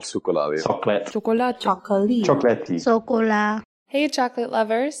Chocolate. Chocolate. Chocolate. Hey chocolate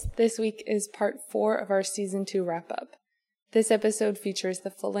lovers! This week is part 4 of our season 2 wrap-up. This episode features the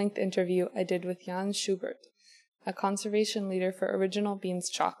full-length interview I did with Jan Schubert, a conservation leader for Original Beans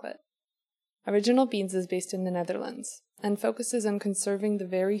Chocolate. Original Beans is based in the Netherlands and focuses on conserving the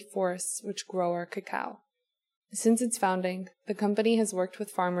very forests which grow our cacao. Since its founding, the company has worked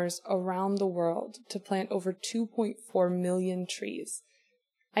with farmers around the world to plant over 2.4 million trees.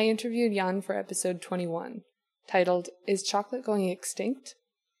 I interviewed Jan for episode 21, titled, Is Chocolate Going Extinct?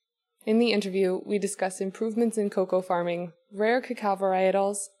 In the interview, we discuss improvements in cocoa farming, rare cacao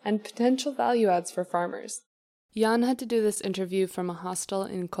varietals, and potential value adds for farmers. Jan had to do this interview from a hostel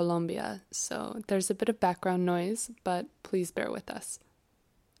in Colombia, so there's a bit of background noise, but please bear with us.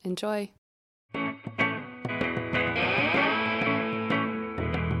 Enjoy!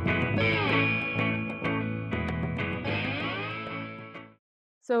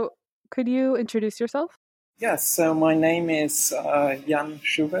 So, could you introduce yourself? Yes, so my name is Jan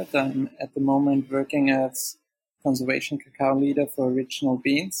Schubert. I'm at the moment working as conservation cacao leader for Original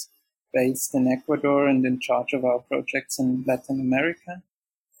Beans, based in Ecuador and in charge of our projects in Latin America.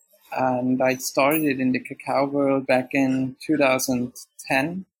 And I started in the cacao world back in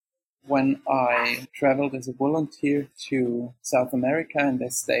 2010 when I traveled as a volunteer to South America, and I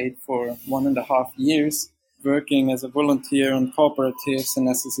stayed for 1.5 years working as a volunteer on cooperatives and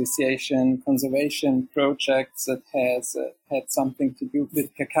association conservation projects that has had something to do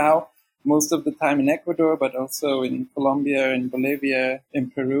with cacao, most of the time in Ecuador, but also in Colombia, in Bolivia, in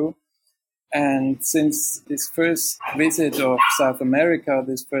Peru. And since this first visit of South America,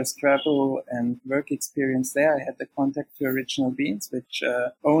 this first travel and work experience there, I had the contact to Original Beans, which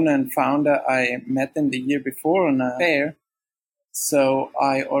owner and founder I met in the year before on a fair. So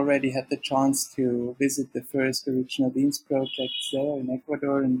I already had the chance to visit the first Original Beans projects there in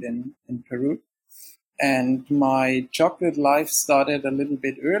Ecuador and in Peru. And my chocolate life started a little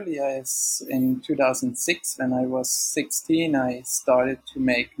bit earlier. As in 2006, when I was 16, I started to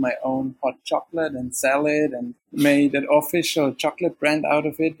make my own hot chocolate and sell it and made an official chocolate brand out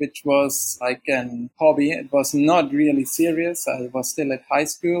of it, which was like an hobby. It was not really serious. I was still at high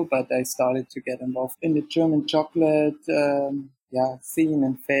school, but I started to get involved in the German chocolate scene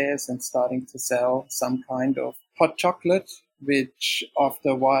and fairs and starting to sell some kind of hot chocolate, which after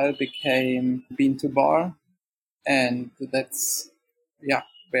a while became Bean to Bar. And that's,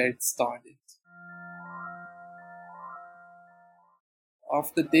 where it started.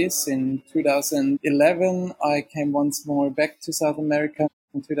 After this, in 2011, I came once more back to South America.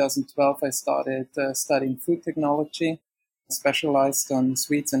 In 2012, I started studying food technology, specialized on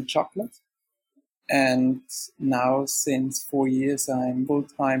sweets and chocolate. And now, since 4 years, I'm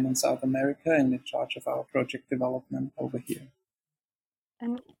full-time in South America and in charge of our project development over here.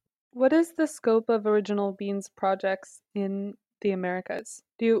 And what is the scope of Original Beans projects in the Americas?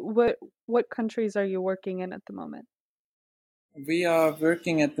 What countries are you working in at the moment? We are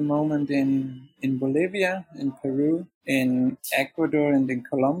working at the moment in Bolivia, in Peru, in Ecuador, and in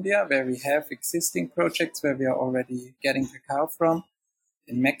Colombia, where we have existing projects where we are already getting cacao from.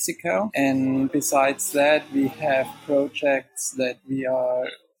 In Mexico. And besides that, we have projects that we are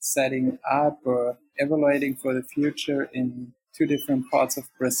setting up or evaluating for the future in 2 different parts of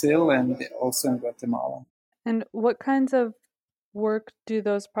Brazil and also in Guatemala. And what kinds of work do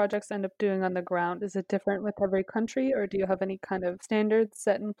those projects end up doing on the ground? Is it different with every country, or do you have any kind of standards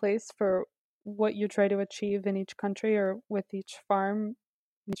set in place for what you try to achieve in each country or with each farm,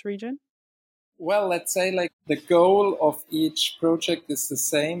 each region? Well, let's say like the goal of each project is the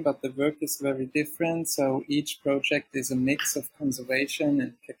same, but the work is very different. So each project is a mix of conservation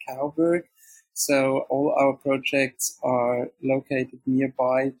and cacao work. So all our projects are located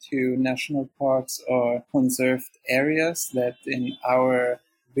nearby to national parks or conserved areas that in our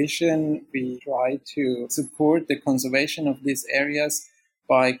vision, we try to support the conservation of these areas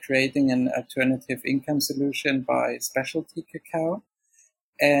by creating an alternative income solution by specialty cacao.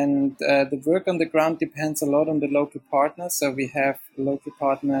 And the work on the ground depends a lot on the local partners. So we have local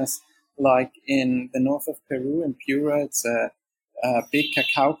partners like in the north of Peru, in Piura. It's a big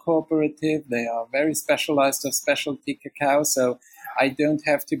cacao cooperative. They are very specialized of specialty cacao. So I don't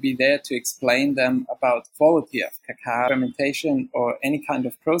have to be there to explain them about quality of cacao, fermentation, or any kind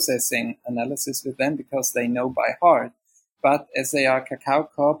of processing analysis with them because they know by heart. But as they are cacao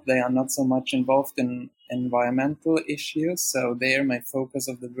coop, they are not so much involved in environmental issues. So there, my focus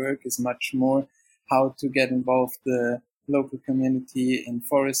of the work is much more how to get involved the local community in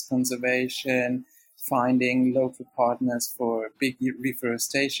forest conservation, finding local partners for big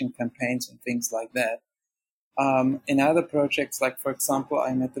reforestation campaigns and things like that. In other projects, like for example,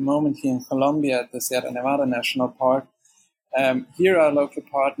 I'm at the moment here in Colombia at the Sierra Nevada National Park. Here our local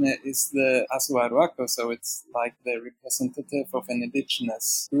partner is the Azuaruaco, so it's like the representative of an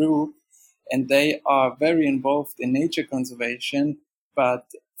indigenous group, and they are very involved in nature conservation, but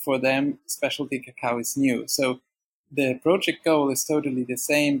for them, specialty cacao is new. So the project goal is totally the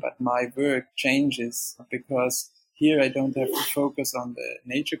same, but my work changes because here I don't have to focus on the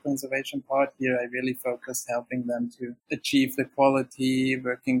nature conservation part. Here I really focus helping them to achieve the quality,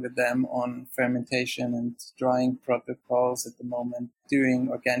 working with them on fermentation and drying protocols at the moment, doing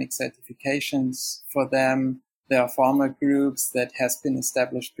organic certifications for them. There are farmer groups that has been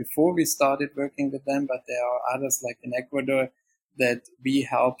established before we started working with them, but there are others like in Ecuador that we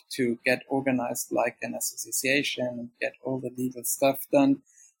help to get organized like an association and get all the legal stuff done.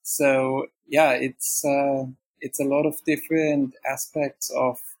 So yeah, it's a lot of different aspects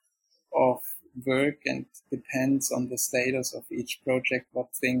of work, and depends on the status of each project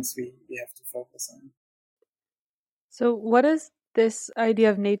what things we have to focus on. So what does this idea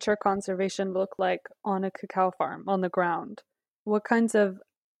of nature conservation look like on a cacao farm on the ground? What kinds of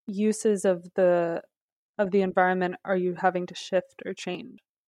uses of the environment are you having to shift or change?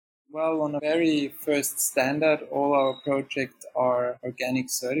 Well, on a very first standard, all our projects are organic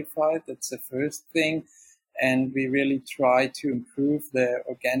certified. That's the first thing. And we really try to improve the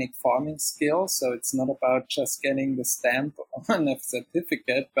organic farming skills. So it's not about just getting the stamp on a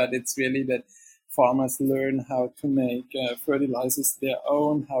certificate, but it's really that farmers learn how to make fertilizers their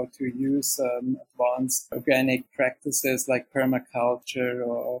own, how to use advanced organic practices like permaculture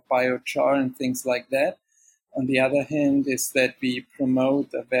or biochar and things like that. On the other hand, is that we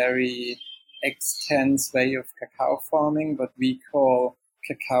promote a very extensive way of cacao farming, what we call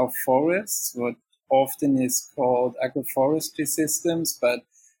cacao forests, what often is called agroforestry systems, but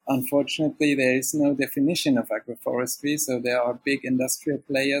unfortunately there is no definition of agroforestry. So there are big industrial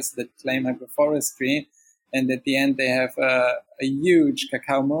players that claim agroforestry, and at the end they have a huge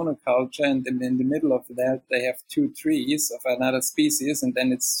cacao monoculture, and in the middle of that they have 2 trees of another species, and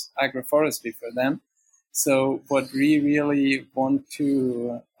then it's agroforestry for them. So what we really want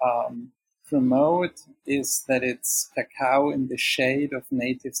to promote is that it's cacao in the shade of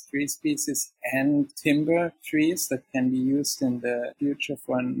native tree species and timber trees that can be used in the future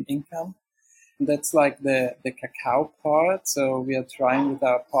for an income. And that's like the cacao part. So we are trying with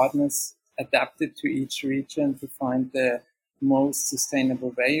our partners adapted to each region to find the most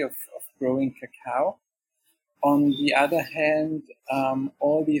sustainable way of growing cacao. On the other hand,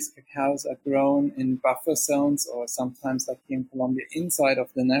 all these cacaos are grown in buffer zones, or sometimes like here in Colombia, inside of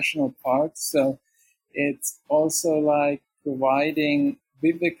the national parks. So it's also like providing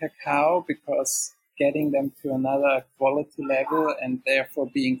with the cacao, because getting them to another quality level and therefore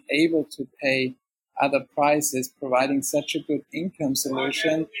being able to pay other prices, providing such a good income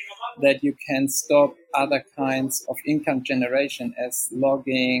solution that you can stop other kinds of income generation as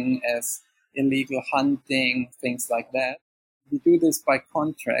logging, as illegal hunting, things like that. We do this by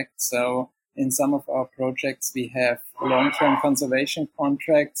contract. So in some of our projects, we have long-term conservation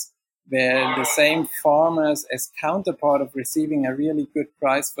contracts where the same farmers, as counterpart of receiving a really good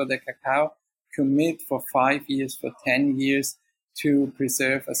price for the cacao, commit for 5 years, for 10 years to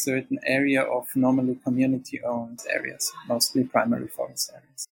preserve a certain area of normally community-owned areas, mostly primary forest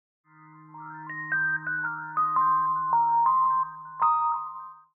areas.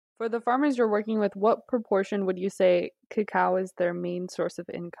 For the farmers you're working with, what proportion would you say cacao is their main source of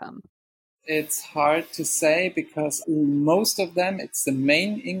income? It's hard to say because most of them it's the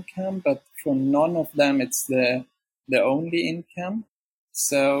main income, but for none of them it's the only income.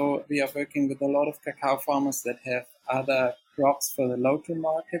 So we are working with a lot of cacao farmers that have other crops for the local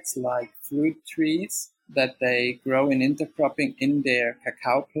markets, like fruit trees that they grow in intercropping in their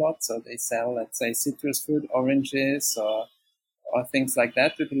cacao plot. So they sell, let's say, citrus fruit, oranges, or things like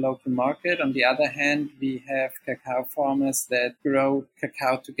that to the local market. On the other hand, we have cacao farmers that grow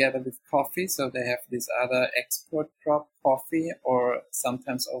cacao together with coffee. So they have this other export crop, coffee, or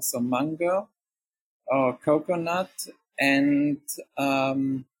sometimes also mango or coconut. And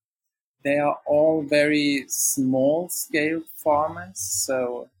they are all very small scale farmers.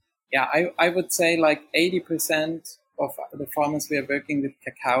 So yeah, I would say like 80% of the farmers we are working with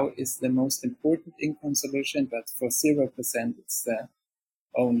cacao is the most important income solution, but for 0% it's the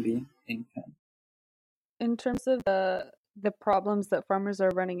only income. In terms of the problems that farmers are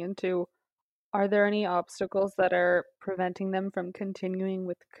running into, are there any obstacles that are preventing them from continuing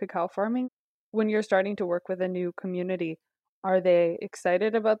with cacao farming? When you're starting to work with a new community, are they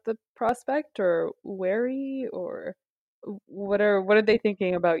excited about the prospect or wary, or what are they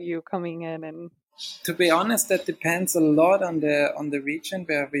thinking about you coming in and To be honest, that depends a lot on the region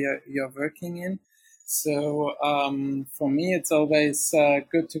where you're working in. So for me, it's always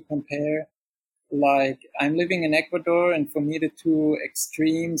good to compare. Like, I'm living in Ecuador, and for me, the two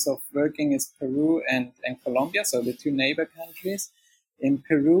extremes of working is Peru and Colombia, so the two neighbor countries. In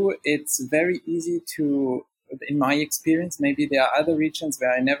Peru, it's very easy to, in my experience, maybe there are other regions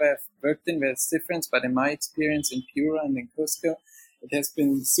where I never have worked in where it's different, but in my experience in Piura and in Cusco, it has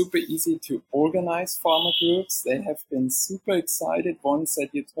been super easy to organize farmer groups. They have been super excited once that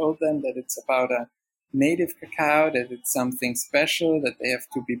you told them that it's about a native cacao, that it's something special, that they have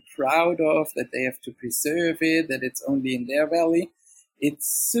to be proud of, that they have to preserve it, that it's only in their valley. It's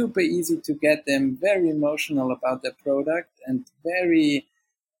super easy to get them very emotional about their product and very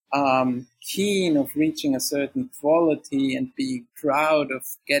keen of reaching a certain quality and being proud of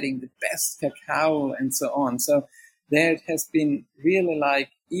getting the best cacao and so on. So there it has been really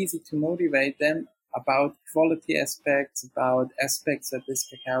like easy to motivate them about quality aspects, about aspects that this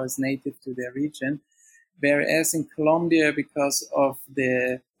cacao is native to their region. Whereas in Colombia, because of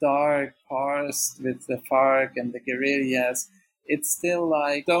the dark past with the FARC and the guerrillas, it's still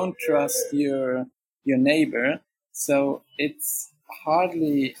like, don't trust your neighbor. So it's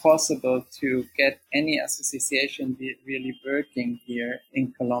hardly possible to get any association really working here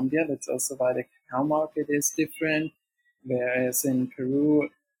in Colombia. That's also why the cacao market is different. Whereas in Peru,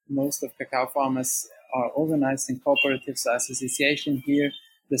 most of cacao farmers are organized in cooperatives or association. Here,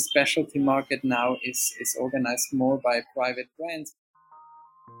 the specialty market now is organized more by private brands.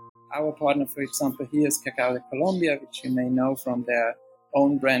 Our partner, for example, here is Cacao de Colombia, which you may know from their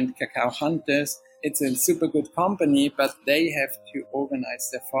own brand, Cacao Hunters. It's a super good company, but they have to organize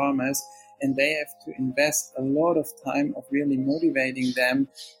their farmers and they have to invest a lot of time of really motivating them,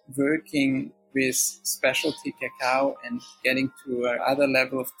 working with specialty cacao and getting to another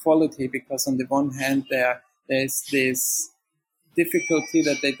level of quality, because on the one hand, there's this difficulty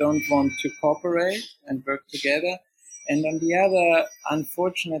that they don't want to cooperate and work together. And on the other,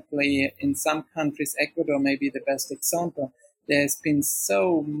 unfortunately, in some countries, Ecuador may be the best example, there's been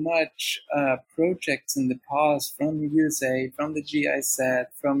so much projects in the past from USAID, from the GIZ,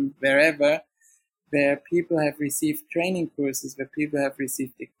 from wherever, where people have received training courses, where people have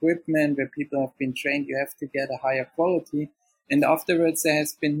received equipment, where people have been trained, you have to get a higher quality. And afterwards, there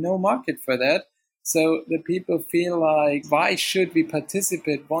has been no market for that. So the people feel like, why should we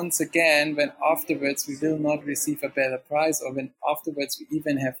participate once again when afterwards we will not receive a better price, or when afterwards we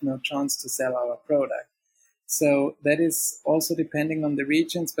even have no chance to sell our product? So that is also depending on the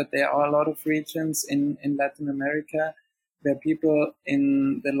regions, but there are a lot of regions in Latin America where people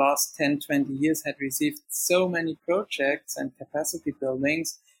in the last 10, 20 years had received so many projects and capacity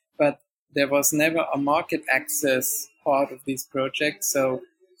buildings, but there was never a market access part of these projects. So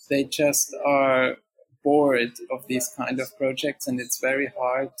they just are bored of these kind of projects, and it's very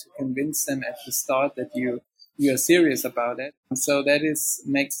hard to convince them at the start that you are serious about it. And so that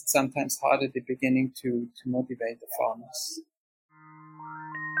makes it sometimes hard at the beginning to motivate the farmers.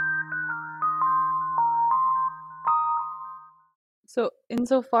 So,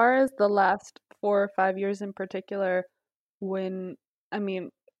 insofar as the last 4 or 5 years in particular, when, I mean,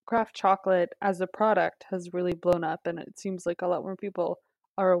 craft chocolate as a product has really blown up and it seems like a lot more people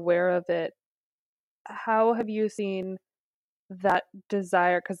are aware of it, how have you seen that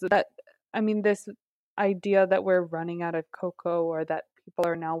desire? Because this idea that we're running out of cocoa or that people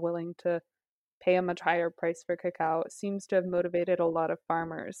are now willing to pay a much higher price for cacao seems to have motivated a lot of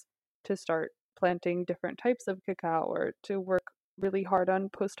farmers to start planting different types of cacao or to work really hard on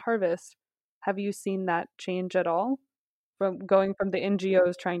post-harvest. Have you seen that change at all? From going from the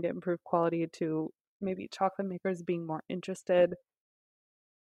NGOs trying to improve quality to maybe chocolate makers being more interested?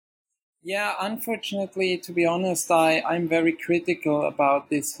 Yeah, unfortunately, to be honest, I'm very critical about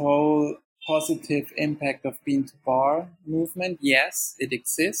this whole positive impact of bean to bar movement. Yes, it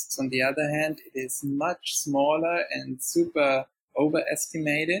exists. On the other hand, it is much smaller and super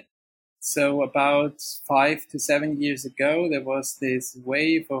overestimated. So about 5 to 7 years ago, there was this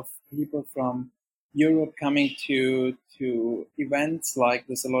wave of people from Europe coming to events like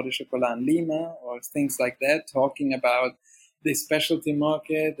the Salón de Chocolat in Lima or things like that, talking about the specialty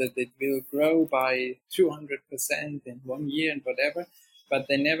market, that it will grow by 200% in 1 year and whatever, but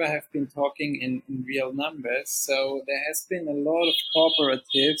they never have been talking in real numbers. So there has been a lot of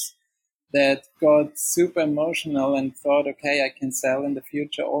cooperatives that got super emotional and thought, okay, I can sell in the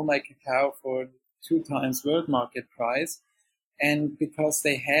future all my cacao for 2 times world market price. And because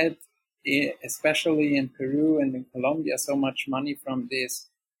they had, especially in Peru and in Colombia, so much money from this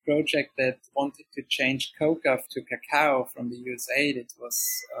project that wanted to change cocoa to cacao from the USAID, it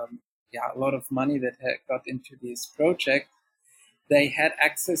was a lot of money that had got into this project, they had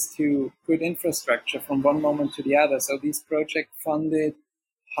access to good infrastructure from one moment to the other. So these projects funded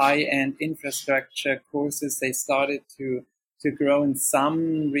high-end infrastructure courses. They started to grow in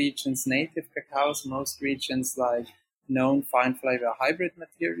some regions native cacaos, most regions like known fine flavor hybrid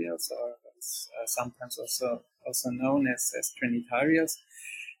materials, or sometimes also known as Trinitarios.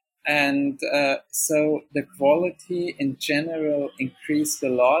 And so the quality in general increased a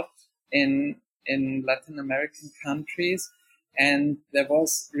lot in Latin American countries, and there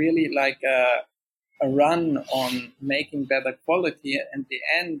was really like a run on making better quality. And the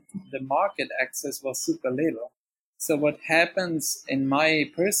end, the market access was super little. So what happens, in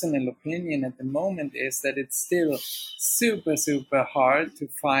my personal opinion, at the moment is that it's still super, super hard to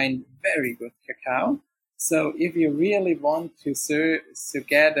find very good cacao. So if you really want to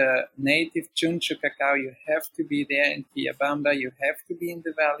get a native Chuncho cacao, you have to be there in Quillabamba, you have to be in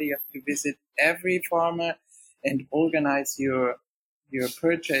the valley, you have to visit every farmer and organize your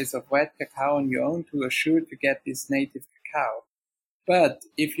purchase of wet cacao on your own to assure to get this native cacao. But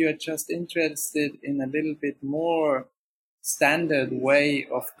if you're just interested in a little bit more standard way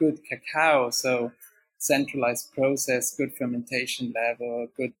of good cacao, so centralized process, good fermentation level,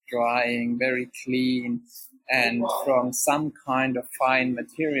 good drying, very clean, and from some kind of fine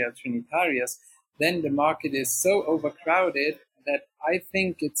material, Trinitarios, then the market is so overcrowded that I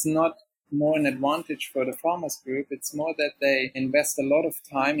think it's not more an advantage for the farmers group. It's more that they invest a lot of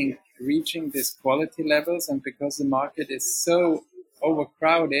time in reaching these quality levels, and because the market is so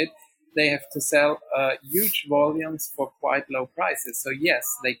overcrowded, they have to sell huge volumes for quite low prices. So yes,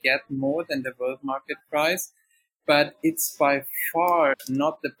 they get more than the world market price, but it's by far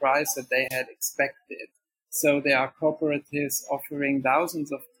not the price that they had expected. So there are cooperatives offering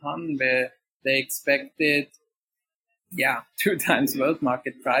thousands of tons where they expected, 2 times world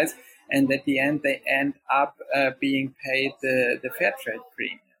market price, and at the end they end up being paid the fair trade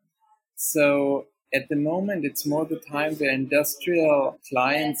premium. So at the moment, it's more the time where industrial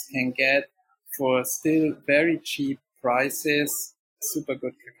clients can get, for still very cheap prices, super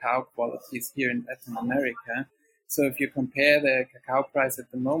good cacao qualities here in Latin America. So if you compare the cacao price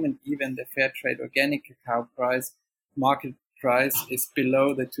at the moment, even the fair trade organic cacao price, market price is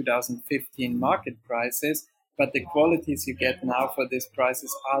below the 2015 market prices, but the qualities you get now for these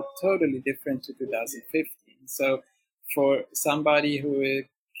prices are totally different to 2015. So for somebody who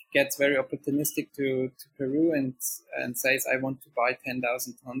gets very opportunistic to Peru and says, I want to buy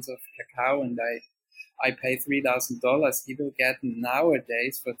 10,000 tons of cacao and I pay $3,000, he will get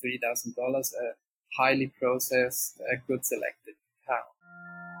nowadays for $3,000 a highly processed, good selected cacao.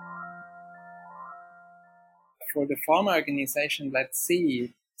 For the farmer organization, let's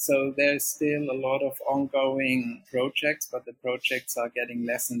see. So there's still a lot of ongoing projects, but the projects are getting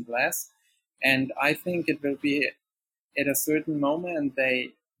less and less. And I think it will be at a certain moment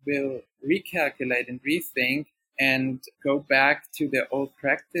they will recalculate and rethink and go back to their old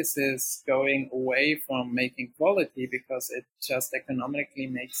practices, going away from making quality, because it just economically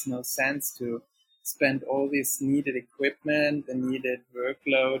makes no sense to spend all this needed equipment, the needed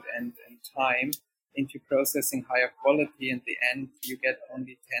workload and time into processing higher quality. In the end, you get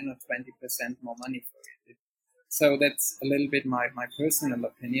only 10 or 20% more money for it. So that's a little bit my personal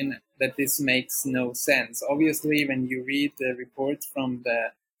opinion, that this makes no sense. Obviously, when you read the reports from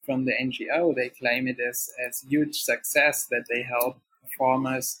the NGO, they claim it as huge success, that they help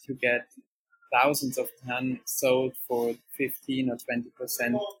farmers to get thousands of tons sold for 15 or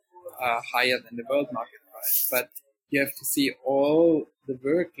 20% higher than the world market price. But you have to see all the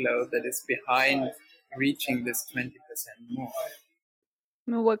workload that is behind reaching this 20% more.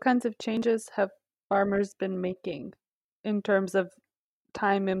 What kinds of changes have farmers been making in terms of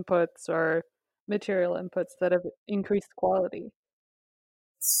time inputs or material inputs that have increased quality?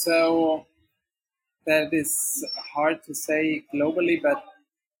 So that is hard to say globally, but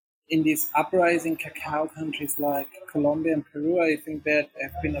in these uprising cacao countries like Colombia and Peru, I think there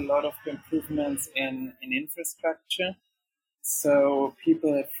have been a lot of improvements in infrastructure. So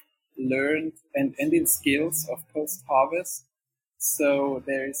people have learned and in skills of post-harvest. So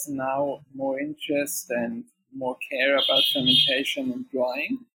there is now more interest and more care about fermentation and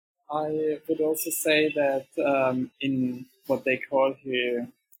drying. I would also say that in what they call here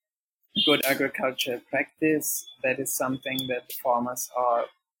good agriculture practice, that is something that the farmers are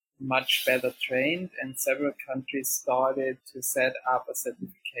much better trained, and several countries started to set up a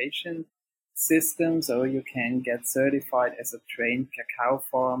certification system so you can get certified as a trained cacao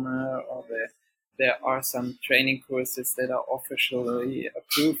farmer, or there are some training courses that are officially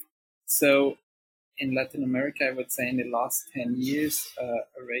approved. So in Latin America, I would say in the last 10 years,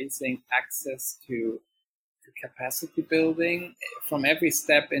 raising access to capacity building from every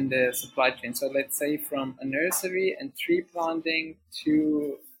step in the supply chain. So let's say from a nursery and tree planting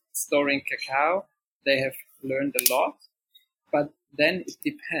to storing cacao, they have learned a lot, but then it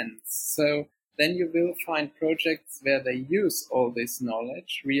depends. So then you will find projects where they use all this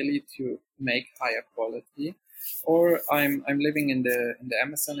knowledge really to make higher quality. Or I'm living in the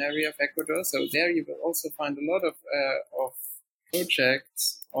Amazon area of Ecuador, so there you will also find a lot of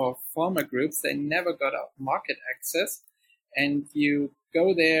projects of farmer groups. They never got a market access, and you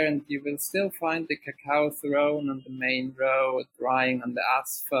go there and you will still find the cacao thrown on the main road, drying on the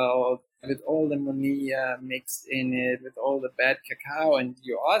asphalt, with all the monilla mixed in it, with all the bad cacao, and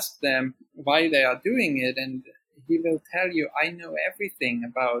you ask them why they are doing it, and he will tell you, I know everything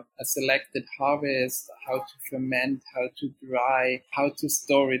about a selected harvest, how to ferment, how to dry, how to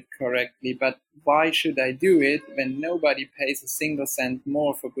store it correctly. But why should I do it when nobody pays a single cent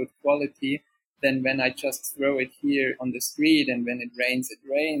more for good quality than when I just throw it here on the street, and when it rains,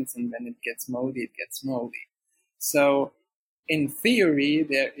 and when it gets moldy, it gets moldy. So in theory,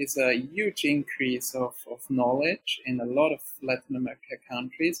 there is a huge increase of knowledge in a lot of Latin American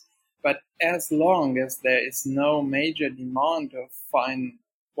countries. But as long as there is no major demand of fine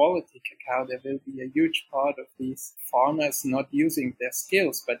quality cacao, there will be a huge part of these farmers not using their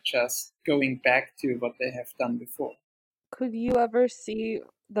skills, but just going back to what they have done before. Could you ever see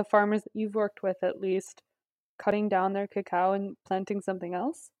the farmers that you've worked with, at least, cutting down their cacao and planting something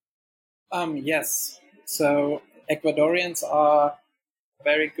else? Yes. So Ecuadorians are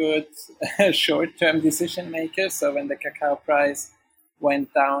very good short-term decision makers. So when the cacao price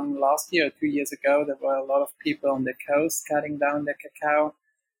went down last year or 2 years ago, there were a lot of people on the coast cutting down their cacao.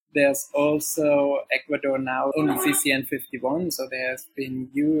 There's also Ecuador now only CCN 51, so there has been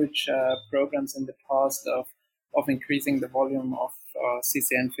huge programs in the past of increasing the volume of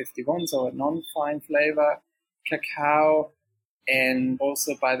CCN 51, so a non-fine flavor cacao, and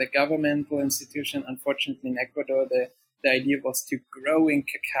also by the governmental institution. Unfortunately, in Ecuador, the idea was to grow in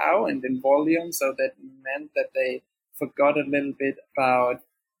cacao and in volume, so that meant that they forgot a little bit about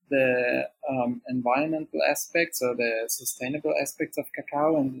the environmental aspects or the sustainable aspects of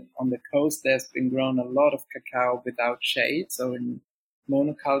cacao. And on the coast, there's been grown a lot of cacao without shade, so in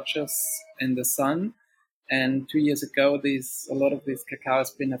monocultures in the sun. And 2 years ago, a lot of this cacao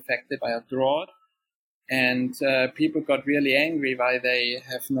has been affected by a drought. And people got really angry why they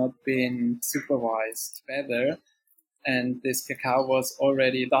have not been supervised better. And this cacao was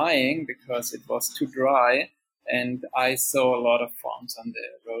already dying because it was too dry. And I saw a lot of farms on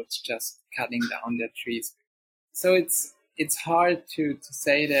the roads just cutting down their trees. So it's hard to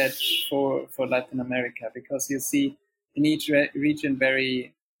say that for Latin America, because you see in each region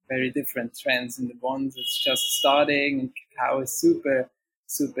very, very different trends. In the ones it's just starting, and cacao is super,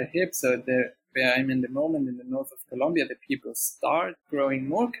 super hip. So where I'm in the moment in the north of Colombia, the people start growing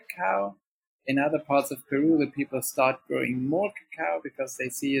more cacao. In other parts of Peru, the people start growing more cacao because they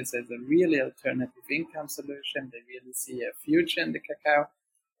see it as a really alternative income solution. They really see a future in the cacao.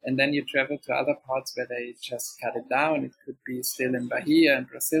 And then you travel to other parts where they just cut it down. It could be still in Bahia and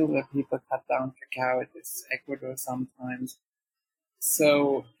Brazil where people cut down cacao. It is Ecuador sometimes.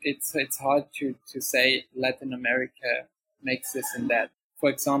 So it's hard to say Latin America makes this and that. For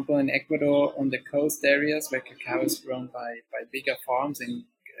example, in Ecuador, on the coast areas where cacao is grown by bigger farms and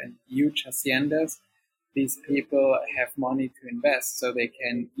huge haciendas, these people have money to invest, so they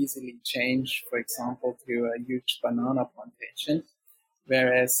can easily change, for example, to a huge banana plantation.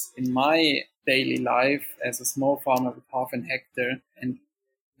 Whereas in my daily life as a small farmer with half an hectare and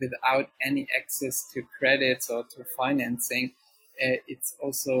without any access to credits or to financing, it's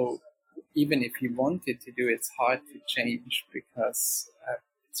also, even if you wanted to do, it's hard to change because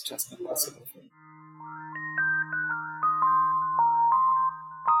it's just not possible for me.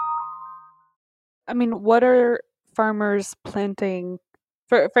 I mean, what are farmers planting?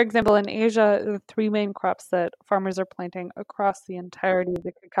 For example, in Asia, the three main crops that farmers are planting across the entirety of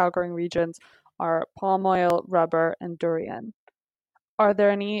the cacao growing regions are palm oil, rubber, and durian. Are there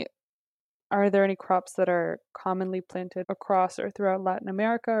any crops that are commonly planted across or throughout Latin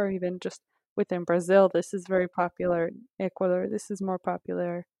America, or even just within Brazil? This is very popular. In Ecuador, this is more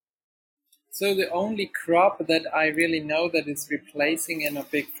popular. So the only crop that I really know that is replacing in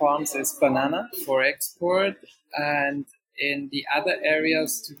big farms is banana for export. And in the other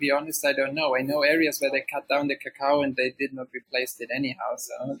areas, to be honest, I don't know. I know areas where they cut down the cacao and they did not replace it anyhow.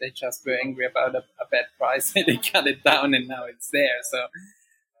 So they just were angry about a bad price and they cut it down and now it's there. So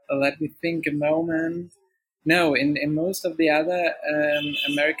let me think a moment. No, in most of the other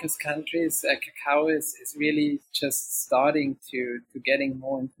America's countries, cacao is really just starting to getting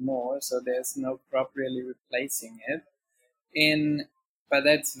more and more. So there's no crop really replacing it. In But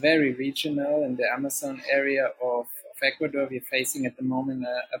that's very regional. In the Amazon area of Ecuador, we're facing at the moment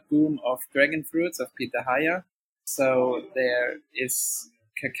a boom of dragon fruits of pitahaya. So there is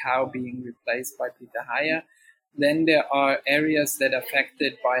cacao being replaced by pitahaya. Then there are areas that are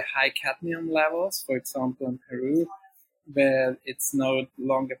affected by high cadmium levels, for example in Peru, where it's no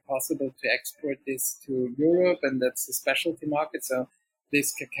longer possible to export this to Europe, and that's a specialty market. So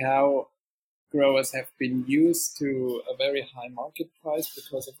this cacao growers have been used to a very high market price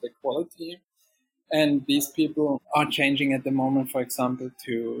because of the quality. And these people are changing at the moment, for example,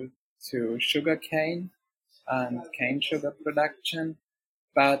 to sugar cane and cane sugar production.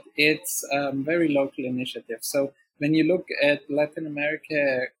 But it's a very local initiative. So when you look at Latin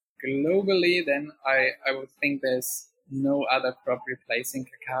America globally, then I would think there's no other crop replacing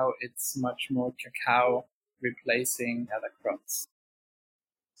cacao. It's much more cacao replacing other crops.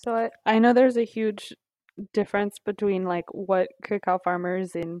 So I know there's a huge difference between like what cacao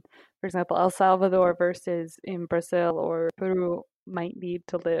farmers in, for example, El Salvador versus in Brazil or Peru might need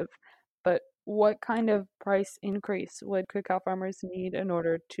to live. But what kind of price increase would cacao farmers need in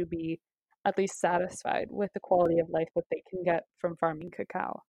order to be at least satisfied with the quality of life that they can get from farming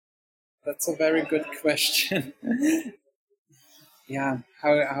cacao? That's a very good question. Yeah,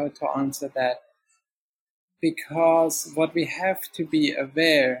 how to answer that? Because what we have to be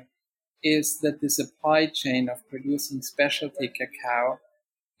aware is that the supply chain of producing specialty cacao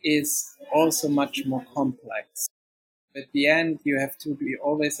is also much more complex. At the end, you have to be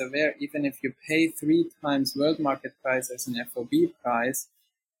always aware, even if you pay 3 times world market price as an FOB price,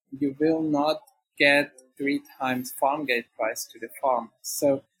 you will not get 3 times farm gate price to the farmers.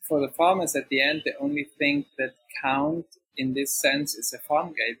 So for the farmers at the end, the only thing that count in this sense is a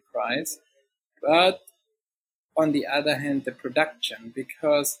farm gate price. But on the other hand, the production,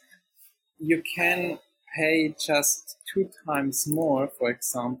 because you can pay just 2 times more, for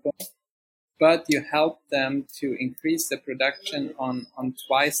example, but you help them to increase the production on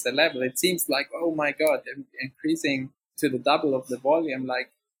twice the level. It seems like, oh my God, they're increasing to the double of the volume,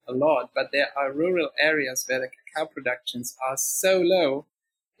 like a lot. But there are rural areas where the cacao productions are so low,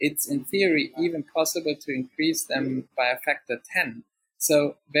 it's in theory even possible to increase them by a factor 10.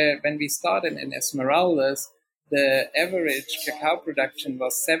 So when we started in Esmeraldas, the average cacao production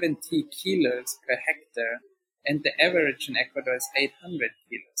was 70 kilos per hectare, and the average in Ecuador is 800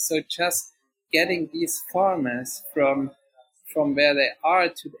 kilos. So just getting these farmers from where they are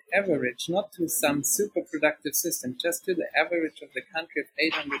to the average, not to some super productive system, just to the average of the country of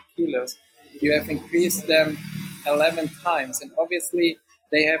 800 kilos, you have increased them 11 times. And obviously,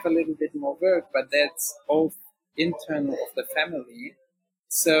 they have a little bit more work, but that's all internal of the family.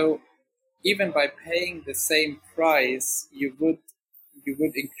 So even by paying the same price, you would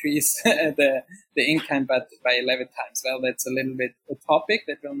increase the income but by 11 times. Well, that's a little bit utopic.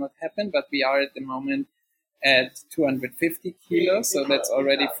 That will not happen, but we are at the moment at 250 kilos, so that's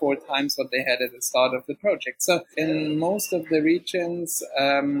already 4 times what they had at the start of the project. So in most of the regions,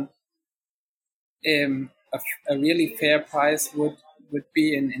 a really fair price would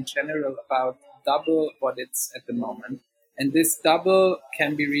be in general about double what it's at the moment. And this double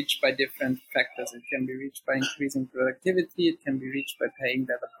can be reached by different factors. It can be reached by increasing productivity, it can be reached by paying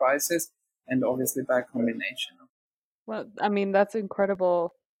better prices, and obviously by a combination. Well, I mean, that's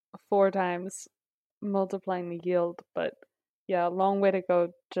incredible. 4 times multiplying the yield, but yeah, a long way to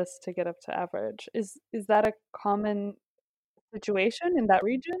go just to get up to average. Is that a common situation in that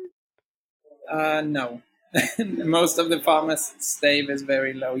region? No. Most of the farmers stay with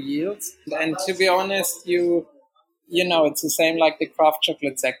very low yields. And to be honest, you know, it's the same like the craft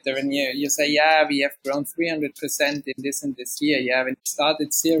chocolate sector. And you say, yeah, we have grown 300% in this and this year. Yeah, when you start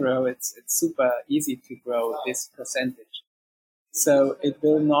at zero, it's super easy to grow this percentage. So it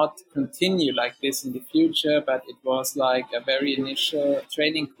will not continue like this in the future, but it was like a very initial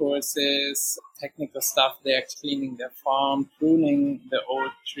training courses, technical stuff there, cleaning their farm, pruning the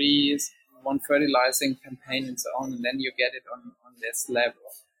old trees, one fertilizing campaign and so on, and then you get it on this level.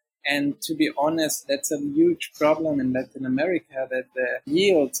 And to be honest, that's a huge problem in Latin America, that the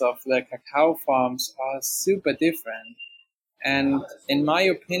yields of the cacao farms are super different. And in my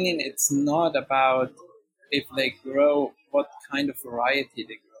opinion, it's not about if they grow, what kind of variety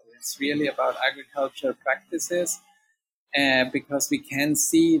they grow. It's really about agricultural practices, because we can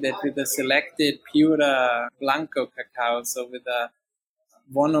see that with the selected Pura Blanco cacao, so with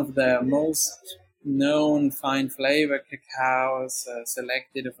one of the most known fine flavor cacaos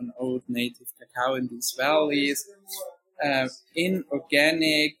selected of an old native cacao in these valleys. In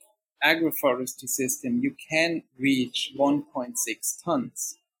organic agroforestry system, you can reach 1.6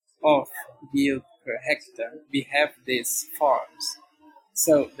 tons of yield per hectare. We have these farms.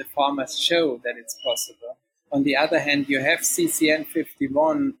 So the farmers show that it's possible. On the other hand, you have CCN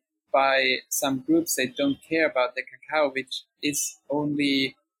 51 by some groups that don't care about the cacao, which is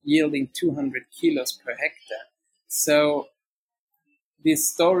only yielding 200 kilos per hectare. So this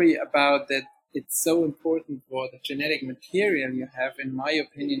story about that it's so important for the genetic material you have, in my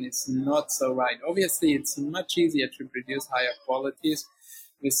opinion, is not so right. Obviously, it's much easier to produce higher qualities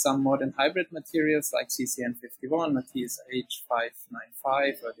with some modern hybrid materials like CCN51, Matisse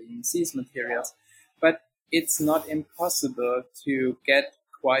H595, or the EMC's materials. But it's not impossible to get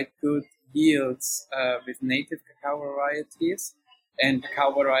quite good yields with native cacao varieties and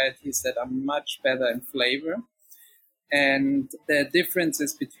cacao varieties that are much better in flavor. And the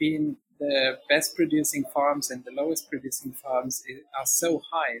differences between the best producing farms and the lowest producing farms are so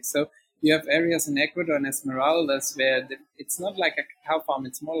high. So you have areas in Ecuador and Esmeraldas where it's not like a cacao farm,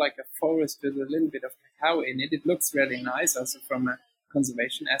 it's more like a forest with a little bit of cacao in it. It looks really nice, also from a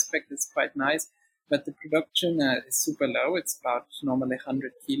conservation aspect, it's quite nice. But the production is super low. It's about normally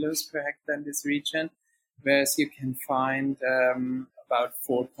 100 kilos per hectare in this region, whereas you can find about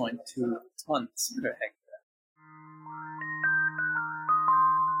 4.2 tons per hectare.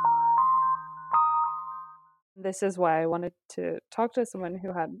 This is why I wanted to talk to someone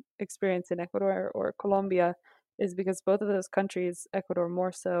who had experience in Ecuador or Colombia, is because both of those countries, Ecuador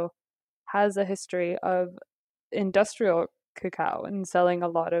more so, has a history of industrial cacao and selling a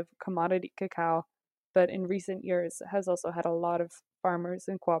lot of commodity cacao, but in recent years has also had a lot of farmers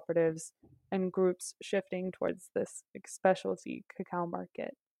and cooperatives and groups shifting towards this specialty cacao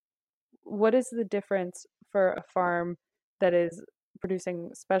market. What is the difference for a farm that is producing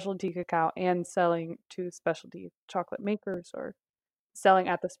specialty cacao and selling to specialty chocolate makers or selling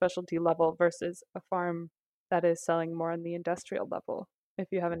at the specialty level versus a farm that is selling more on the industrial level, if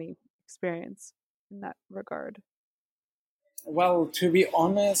you have any experience in that regard? Well, to be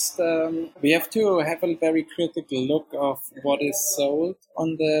honest, we have to have a very critical look of what is sold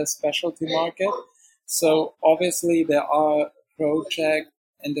on the specialty market. So obviously there are projects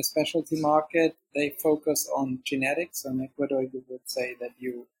in the specialty market. They focus on genetics. In Ecuador, you would say that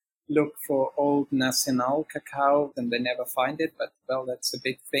you look for old Nacional cacao, and they never find it. But well, that's a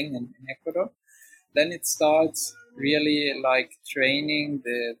big thing in Ecuador. Then it starts really like training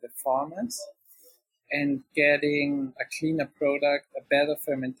the farmers and getting a cleaner product, a better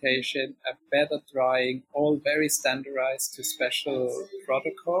fermentation, a better drying, all very standardized to special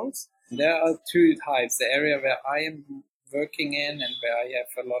protocols. There are two types. The area where I am working in and where I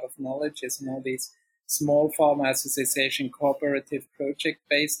have a lot of knowledge is more these small farmer association cooperative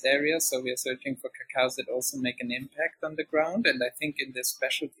project-based areas. So we are searching for cacaos that also make an impact on the ground. And I think in the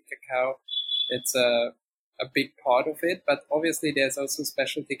specialty cacao, it's a big part of it, but obviously there's also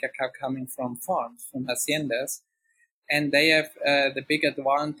specialty cacao coming from farms, from haciendas, and they have the big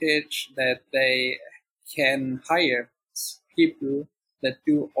advantage that they can hire people that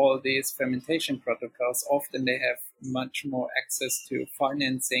do all these fermentation protocols. Often they have much more access to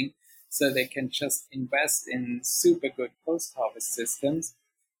financing, so they can just invest in super good post-harvest systems.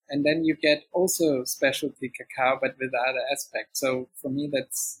 And then you get also specialty cacao, but with other aspects. So for me,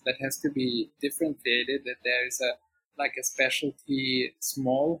 that has to be differentiated. That there is a specialty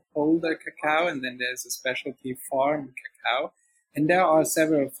smallholder cacao, and then there's a specialty farm cacao. And there are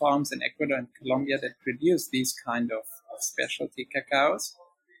several farms in Ecuador and Colombia that produce these kind of specialty cacaos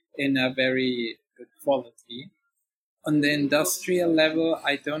in a very good quality. On the industrial level,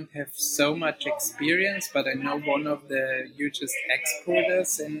 I don't have so much experience, but I know one of the hugest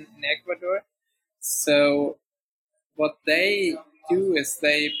exporters in Ecuador. So what they do is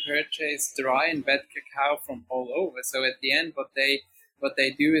they purchase dry and wet cacao from all over. So at the end, what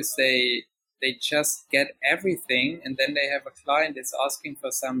they do is they just get everything, and then they have a client that's asking for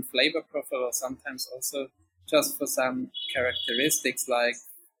some flavor profile, or sometimes also just for some characteristics like,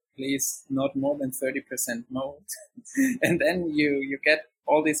 please, not more than 30% mold. And then you get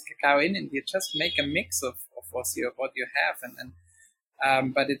all this cacao in, and you just make a mix of what you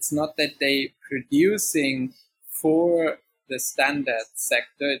have. But it's not that they producing for the standard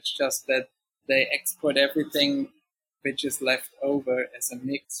sector. It's just that they export everything which is left over as a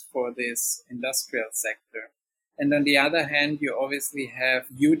mix for this industrial sector. And on the other hand, you obviously have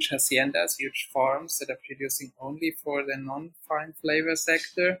huge haciendas, huge farms that are producing only for the non-fine flavor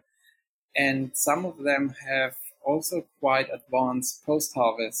sector. And some of them have also quite advanced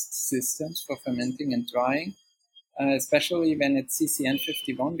post-harvest systems for fermenting and drying. especially when it's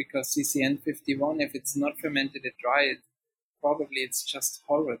CCN51, because CCN51, if it's not fermented and dried, probably it's just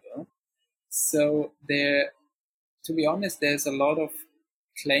horrible. So there, to be honest, there's a lot of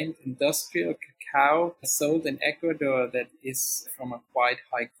claimed industrial cacao sold in Ecuador that is from a quite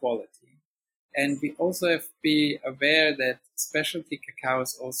high quality. And we also have to be aware that specialty cacao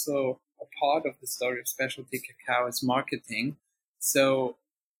is also a part of the story of specialty cacao is marketing. So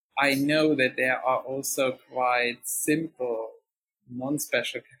I know that there are also quite simple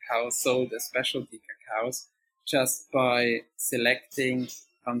non-special cacao sold as specialty cacaos just by selecting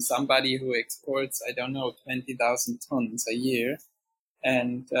from somebody who exports, I don't know, 20,000 tons a year.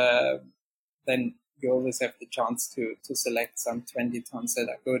 And then you always have the chance to select some 20 tons that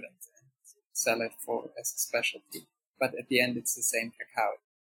are good and sell it for as a specialty. But at the end, it's the same cacao.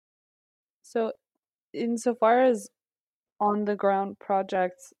 So, insofar as on the ground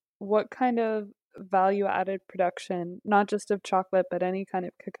projects, what kind of value added production, not just of chocolate, but any kind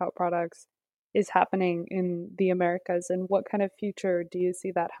of cacao products, is happening in the Americas, and what kind of future do you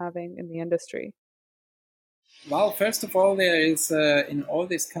see that having in the industry? Well, first of all, there is in all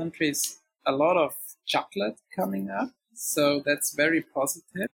these countries a lot of chocolate coming up, so that's very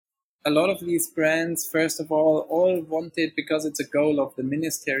positive. A lot of these brands, first of all wanted, because it's a goal of the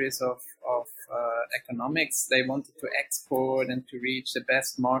ministries of economics, they wanted to export and to reach the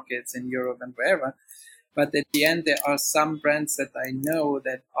best markets in Europe and wherever. But at the end, there are some brands that I know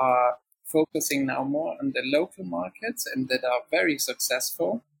that are focusing now more on the local markets and that are very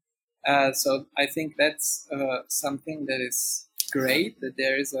successful. So I think that's something that is great, that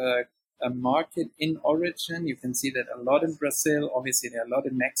there is a market in origin. You can see that a lot in Brazil, obviously there are a lot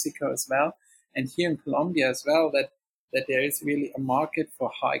in Mexico as well, and here in Colombia as well, that there is really a market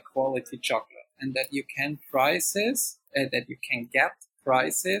for high quality chocolate, and that you can get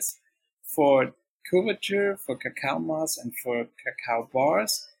prices for couverture, for cacao mass, and for cacao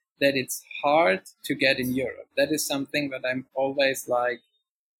bars that it's hard to get in Europe. That is something that I'm always like,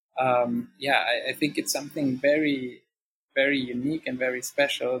 I think it's something very, very unique and very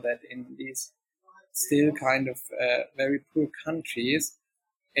special that in these still kind of very poor countries,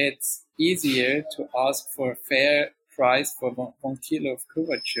 it's easier to ask for a fair price for 1 kilo of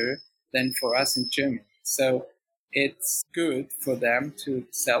couverture than for us in Germany. So it's good for them to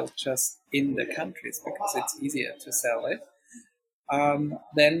sell just in the countries because it's easier to sell it.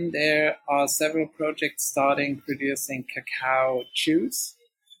 Then there are several projects starting producing cacao juice,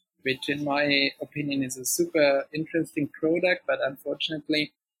 which in my opinion is a super interesting product, but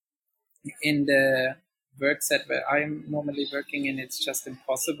unfortunately in the work set where I'm normally working in, it's just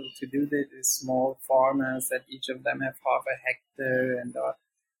impossible to do that. With small farmers that each of them have half a hectare and are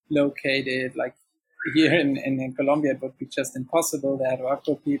located like here in Colombia, it would be just impossible. The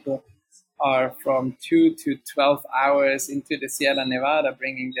Arhuaco people are from 2 to 12 hours into the Sierra Nevada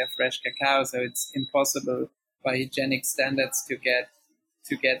bringing their fresh cacao, so it's impossible by hygienic standards to get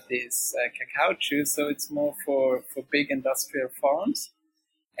this cacao juice. So it's more for big industrial farms.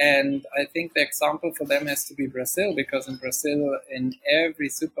 And I think the example for them has to be Brazil, because in Brazil, in every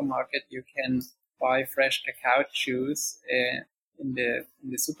supermarket, you can buy fresh cacao juice in the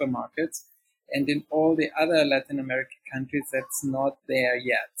supermarkets. And in all the other Latin American countries, that's not there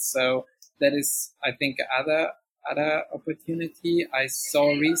yet. So that is, I think, other opportunity. I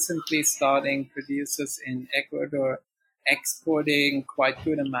saw recently starting producers in Ecuador exporting quite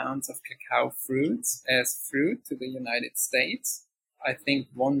good amounts of cacao fruits as fruit to the United States. I think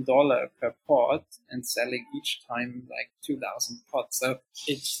 $1 per pot, and selling each time like 2,000 pots. So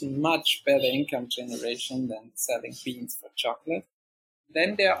it's much better income generation than selling beans for chocolate.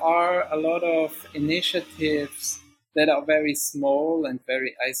 Then there are a lot of initiatives that are very small and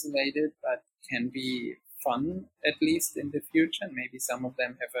very isolated, but can be fun, at least in the future. Maybe some of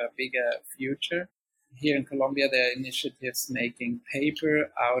them have a bigger future. Here in Colombia, there are initiatives making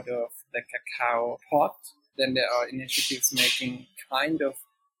paper out of the cacao pot. Then there are initiatives making kind of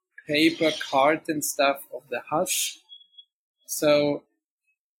paper carton stuff of the husk. So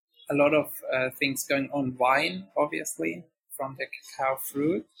a lot of things going on. Wine, obviously, from the cacao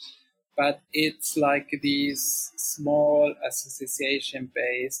fruit. But it's like these small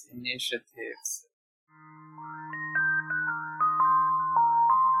association-based initiatives.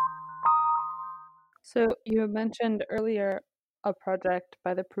 So you mentioned earlier a project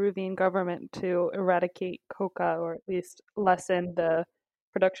by the Peruvian government to eradicate coca, or at least lessen the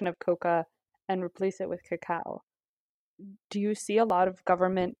production of coca and replace it with cacao. Do you see a lot of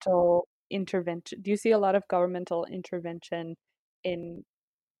governmental intervention? Do you see a lot of governmental intervention in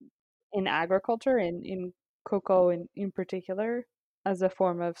agriculture, in cocoa in particular, as a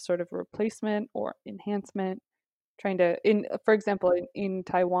form of sort of replacement or enhancement, trying to, for example, in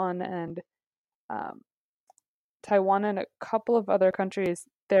Taiwan um, and a couple of other countries,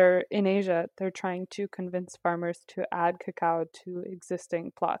 they're in Asia, they're trying to convince farmers to add cacao to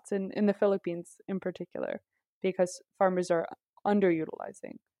existing plots, in the Philippines in particular, because farmers are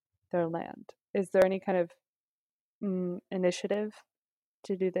underutilizing their land. Is there any kind of initiative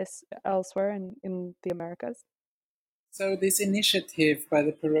to do this elsewhere in the Americas? So this initiative by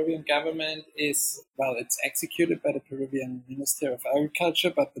the Peruvian government is, well, it's executed by the Peruvian Minister of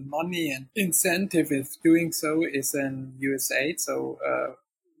Agriculture, but the money and incentive of doing so is in USAID, so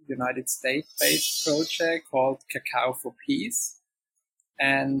United States-based project called Cacao for Peace.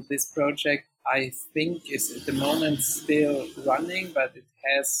 And this project, I think, is at the moment still running, but it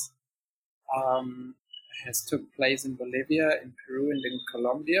has took place in Bolivia, in Peru, and in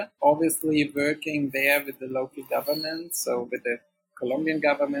Colombia. Obviously, working there with the local government, so with the Colombian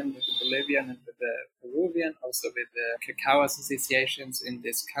government, with the Bolivian, and with the Peruvian, also with the cacao associations in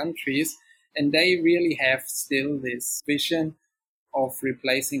these countries. And they really have still this vision of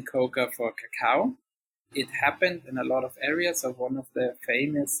replacing coca for cacao. It happened in a lot of areas. So one of the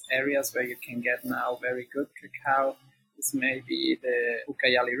famous areas where you can get now very good cacao is maybe the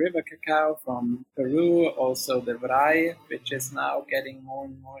Ucayali River cacao from Peru, also the Vray, which is now getting more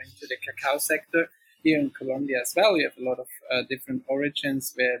and more into the cacao sector. Here in Colombia as well, we have a lot of different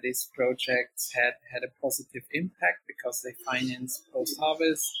origins where these projects had a positive impact because they finance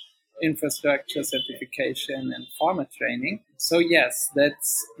post-harvest infrastructure, certification, and farmer training. So yes,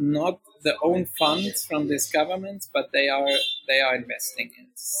 that's not the own funds from these governments, but they are investing in.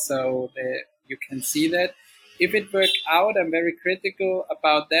 So you can see that. If it works out, I'm very critical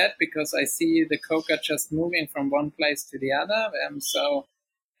about that because I see the coca just moving from one place to the other. So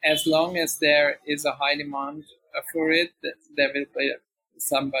as long as there is a high demand for it, there will be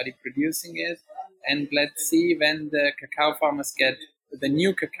somebody producing it. And let's see when the cacao farmers the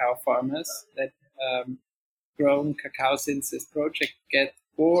new cacao farmers that grown cacao since this project get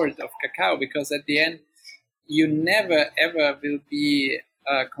bored of cacao, because at the end, you never ever will be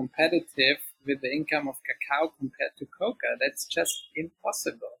competitive with the income of cacao compared to coca. That's just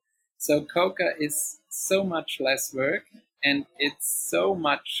impossible. So coca is so much less work and it's so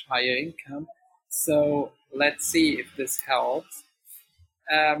much higher income. So let's see if this helps.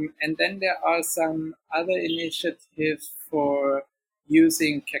 And then there are some other initiatives for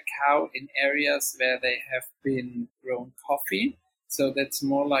using cacao in areas where they have been grown coffee. So that's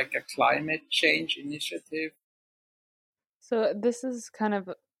more like a climate change initiative. So this has kind of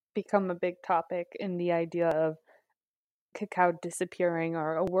become a big topic in the idea of cacao disappearing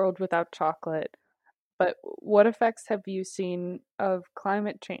or a world without chocolate. But what effects have you seen of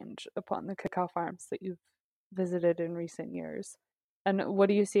climate change upon the cacao farms that you've visited in recent years? And what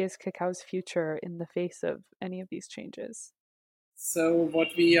do you see as cacao's future in the face of any of these changes? So what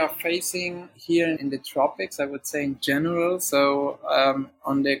we are facing here in the tropics, I would say in general, so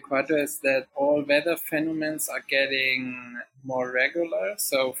on the equator is that all weather phenomena are getting more regular.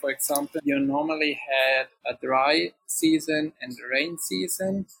 So for example, you normally had a dry season and a rain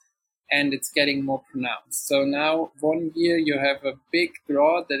season, and it's getting more pronounced. So now one year you have a big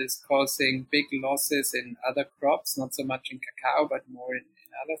drought that is causing big losses in other crops, not so much in cacao, but more in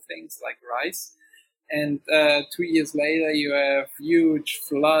other things like rice. And 2 years later, you have huge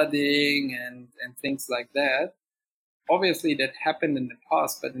flooding and things like that. Obviously, that happened in the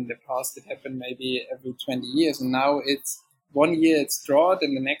past, but in the past, it happened maybe every 20 years. And now it's 1 year it's drought,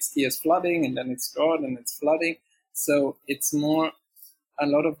 and the next year is flooding, and then it's drought, and it's flooding. So it's more, a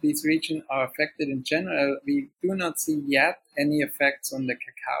lot of these regions are affected in general. We do not see yet any effects on the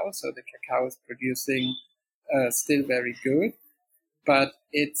cacao. So the cacao is producing still very good. But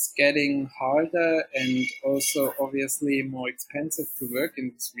it's getting harder and also obviously more expensive to work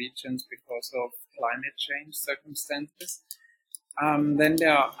in these regions because of climate change circumstances. Then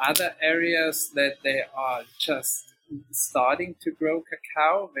there are other areas that they are just starting to grow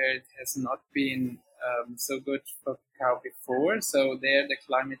cacao where it has not been so good for cacao before. So there the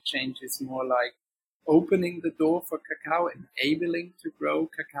climate change is more like opening the door for cacao, enabling to grow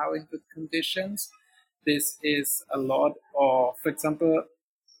cacao in good conditions. This is a lot of, for example,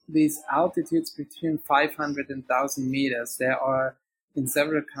 these altitudes between 500 and 1,000 meters. There are, in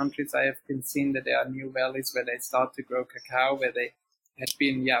several countries, I have been seeing that there are new valleys where they start to grow cacao, where they had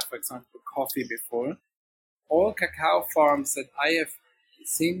been, for example, coffee before. All cacao farms that I have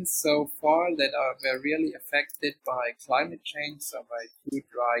seen so far that were really affected by climate change, so by too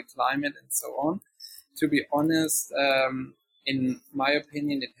dry climate and so on. To be honest, in my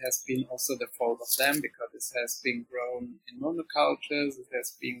opinion, it has been also the fault of them because it has been grown in monocultures, it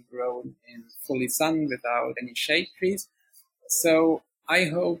has been grown in fully sun without any shade trees. So I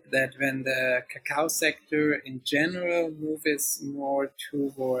hope that when the cacao sector in general moves more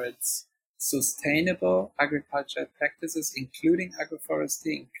towards sustainable agricultural practices, including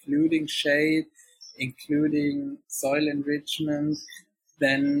agroforestry, including shade, including soil enrichment,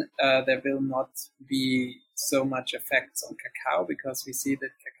 then there will not be so much effects on cacao because we see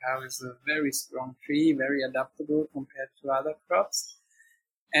that cacao is a very strong tree, very adaptable compared to other crops.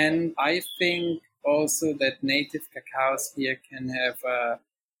 And I think also that native cacaos here can have a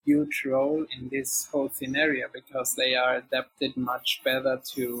huge role in this whole scenario because they are adapted much better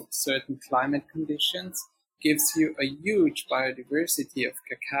to certain climate conditions, gives you a huge biodiversity of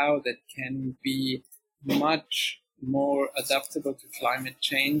cacao that can be much more adaptable to climate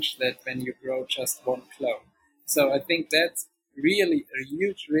change than when you grow just one clone. So I think that's really a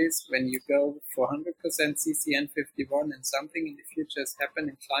huge risk when you go for 100% CCN51 and something in the future has happened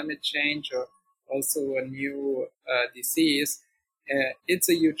in climate change or also a new disease. It's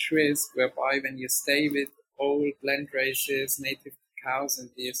a huge risk whereby when you stay with old blend races, native cows, and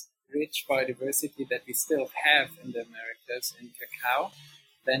this rich biodiversity that we still have in the Americas in cacao,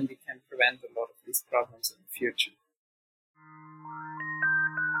 then we can prevent a lot of these problems in the future.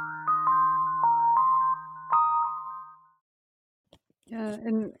 Yeah,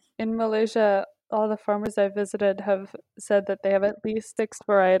 in Malaysia, all the farmers I visited have said that they have at least 6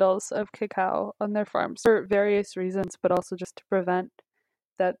 varietals of cacao on their farms for various reasons, but also just to prevent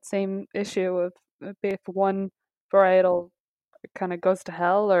that same issue of if one varietal kind of goes to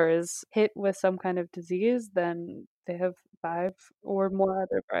hell or is hit with some kind of disease, then they have 5 or more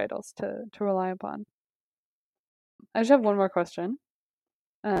other varietals to rely upon. I just have one more question.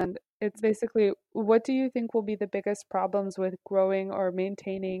 And it's basically, what do you think will be the biggest problems with growing or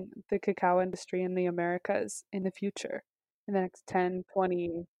maintaining the cacao industry in the Americas in the future, in the next 10,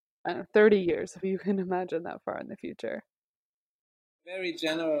 20, 30 years, if you can imagine that far in the future? Very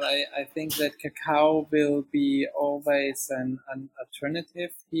general, I think that cacao will be always an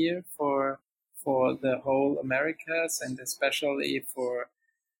alternative here for the whole Americas and especially for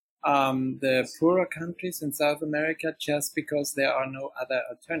the poorer countries in South America just because there are no other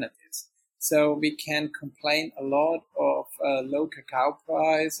alternatives. So we can complain a lot of low cacao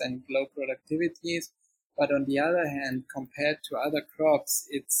price and low productivities, but on the other hand, compared to other crops,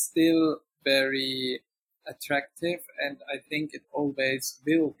 it's still very attractive, and I think it always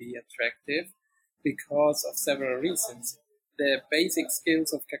will be attractive because of several reasons. The basic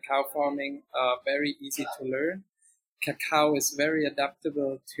skills of cacao farming are very easy to learn. Cacao is very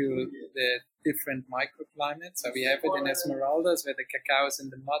adaptable to the different microclimates. So we have it in Esmeraldas where the cacao is in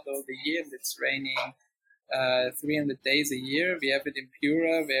the mud all the year and it's raining 300 days a year. We have it in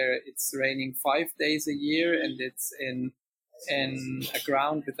Pura where it's raining 5 days a year and it's in a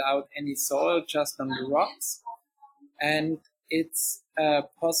ground without any soil, just on the rocks. And it's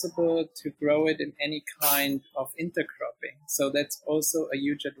possible to grow it in any kind of intercropping. So that's also a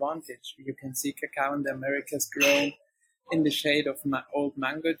huge advantage. You can see cacao in the Americas grown in the shade of old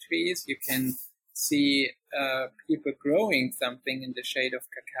mango trees. You can see people growing something in the shade of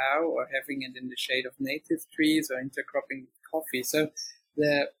cacao or having it in the shade of native trees or intercropping with coffee. So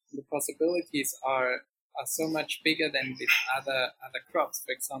the possibilities are so much bigger than with other crops.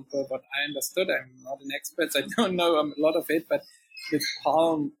 For example, what I understood, I'm not an expert, so I don't know a lot of it, but with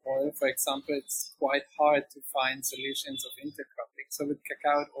palm oil, for example, it's quite hard to find solutions of intercropping. So with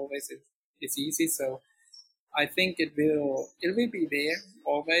cacao, it always is easy. So I think it will be there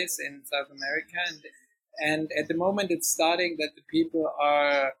always in South America, and at the moment it's starting that the people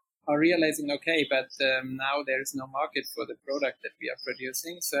are realizing, okay, but now there is no market for the product that we are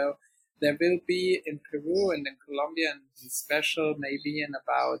producing. So there will be in Peru and in Colombia, and in special maybe in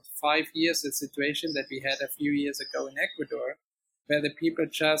about 5 years, a situation that we had a few years ago in Ecuador, where the people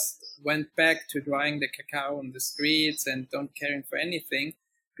just went back to drying the cacao on the streets and don't caring for anything,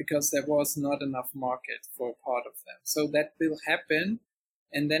 because there was not enough market for part of them. So that will happen,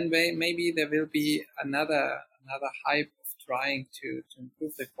 and then maybe there will be another hype of trying to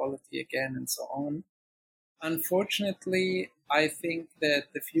improve the quality again and so on. Unfortunately, I think that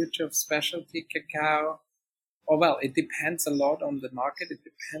the future of specialty cacao, or well, it depends a lot on the market. It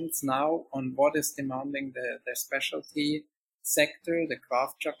depends now on what is demanding the specialty sector, the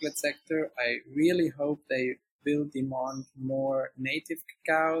craft chocolate sector. I really hope they will demand more native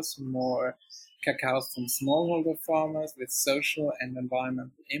cacaos, more cacaos from smallholder farmers with social and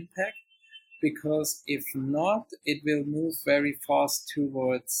environmental impact, because if not, it will move very fast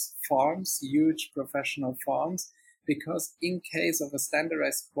towards farms, huge professional farms, because in case of a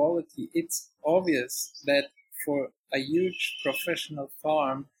standardized quality, it's obvious that for a huge professional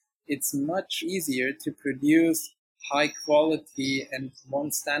farm, it's much easier to produce high quality and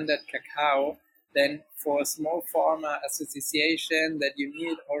one standard cacao than for a small farmer association that you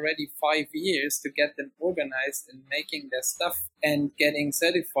need already 5 years to get them organized and making their stuff and getting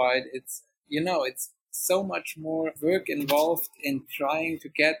certified. It's so much more work involved in trying to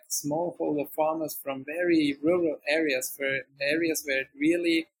get smallholder farmers from very rural areas, for areas where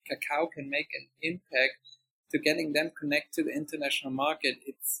really cacao can make an impact, to getting them connect to the international market.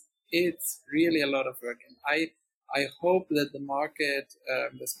 It's really a lot of work, and I hope that the market,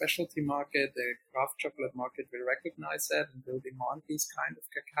 the specialty market, the craft chocolate market, will recognize that and will demand these kind of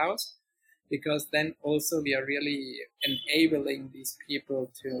cacaos, because then also we are really enabling these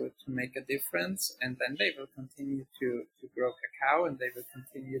people to make a difference, and then they will continue to grow cacao, and they will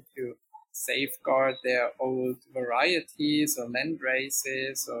continue to safeguard their old varieties or land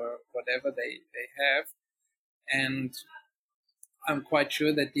races or whatever they have. And I'm quite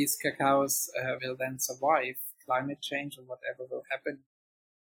sure that these cacaos will then survive climate change or whatever will happen.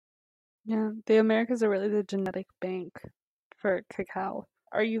 Yeah, the Americas are really the genetic bank for cacao.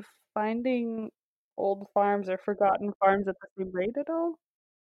 Are you finding old farms or forgotten farms at the same rate at all?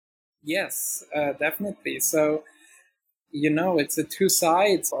 Yes, definitely. So, it's the two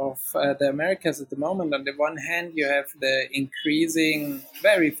sides of the Americas at the moment. On the one hand, you have the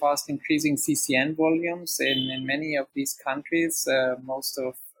very fast increasing CCN volumes in many of these countries, most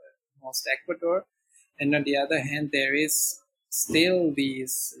Ecuador. And on the other hand, there is still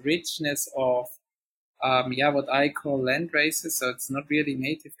this richness of what I call land races. So it's not really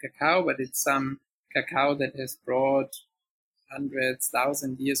native cacao, but it's some cacao that has brought hundreds,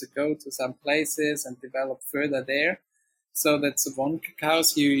 thousand years ago to some places and developed further there. So that's one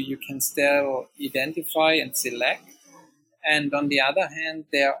cacaos you can still identify and select. And on the other hand,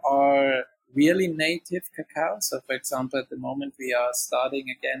 there are really native cacao. So, for example, at the moment we are starting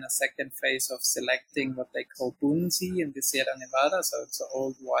again a second phase of selecting what they call bunzi in the Sierra Nevada. So it's an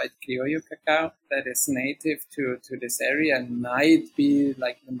old white criollo cacao that is native to this area and might be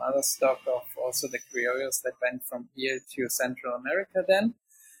like the mother stock of also the criollos that went from here to Central America then.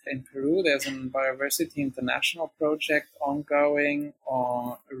 In Peru, there's a Biodiversity International project ongoing,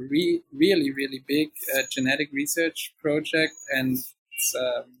 a really, really big genetic research project, and it's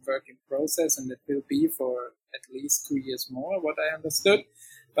a work in process, and it will be for at least 2 years more, what I understood.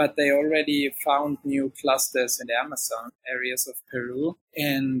 But they already found new clusters in the Amazon areas of Peru.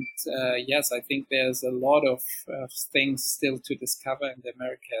 And yes, I think there's a lot of things still to discover in the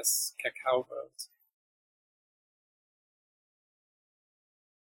Americas cacao world.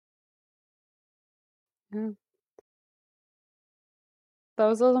 Yeah.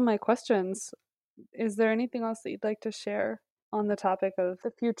 Those are my questions. Is there anything else that you'd like to share on the topic of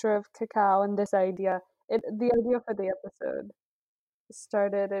the future of cacao and this idea? The idea for the episode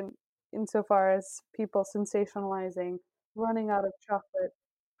started insofar as people sensationalizing running out of chocolate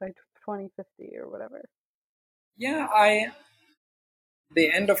by 2050 or whatever. Yeah,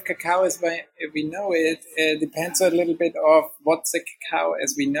 the end of cacao as we know it depends a little bit of what's a cacao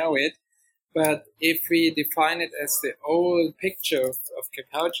as we know it. But if we define it as the old picture of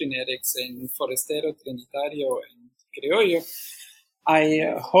cacao genetics in Forastero, Trinitario, and Criollo,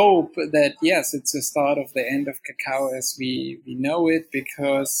 I hope that, yes, it's the start of the end of cacao as we know it,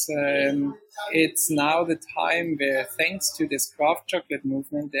 because it's now the time where, thanks to this craft chocolate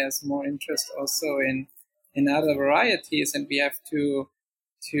movement, there's more interest also in other varieties, and we have to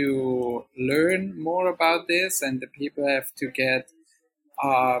learn more about this, and the people have to get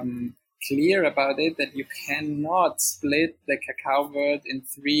clear about it, that you cannot split the cacao world in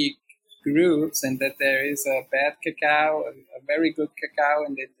 3 groups, and that there is a bad cacao, a very good cacao,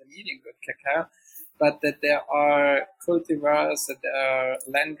 and a medium good cacao, but that there are cultivars, that there are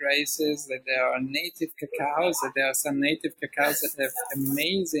land races, that there are native cacaos, that there are some native cacaos that have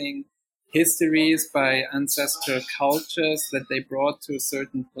amazing histories by ancestral cultures that they brought to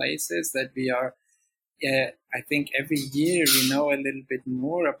certain places, that we are I think every year we know a little bit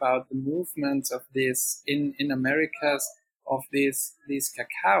more about the movements of this in Americas, of these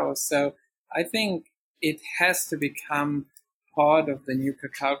cacaos. So I think it has to become part of the new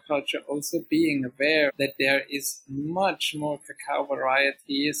cacao culture, also being aware that there is much more cacao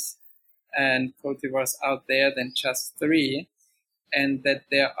varieties and cultivars out there than just 3, and that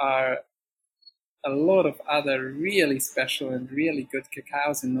there are a lot of other really special and really good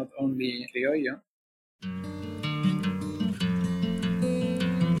cacaos, and not only criollo.